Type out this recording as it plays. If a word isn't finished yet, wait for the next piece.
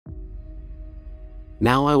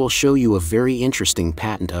Now I will show you a very interesting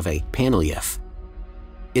patent of a Panteleev.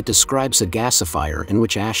 It describes a gasifier in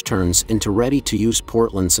which ash turns into ready-to-use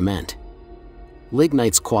Portland cement.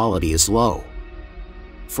 Lignite's quality is low.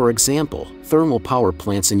 For example, thermal power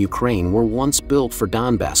plants in Ukraine were once built for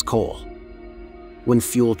Donbas coal. When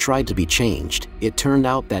fuel tried to be changed, it turned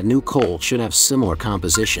out that new coal should have similar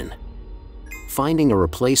composition. Finding a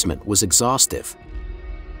replacement was exhaustive.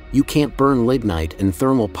 You can't burn lignite in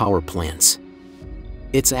thermal power plants.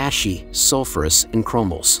 It's ashy, sulfurous, and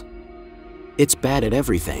crumbles. It's bad at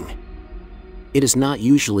everything. It is not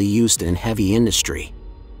usually used in heavy industry,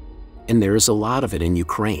 and there is a lot of it in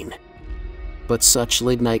Ukraine. But such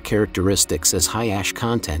lignite characteristics as high ash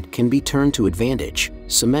content can be turned to advantage.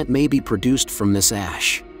 Cement may be produced from this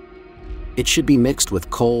ash. It should be mixed with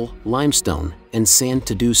coal, limestone, and sand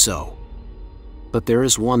to do so. But there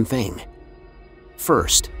is one thing.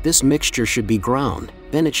 First, this mixture should be ground,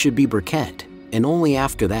 then it should be briquetted, and only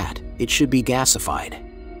after that, it should be gasified.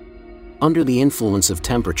 Under the influence of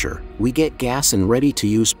temperature, we get gas and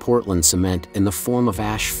ready-to-use Portland cement in the form of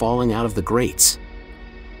ash falling out of the grates.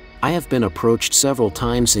 I have been approached several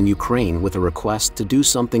times in Ukraine with a request to do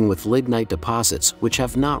something with lignite deposits which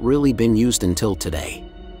have not really been used until today.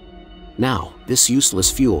 Now, this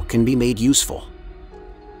useless fuel can be made useful.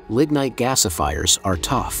 Lignite gasifiers are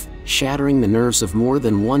tough, shattering the nerves of more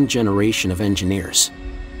than one generation of engineers.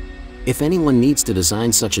 If anyone needs to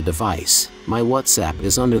design such a device, my WhatsApp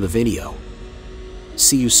is under the video.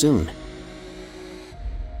 See you soon.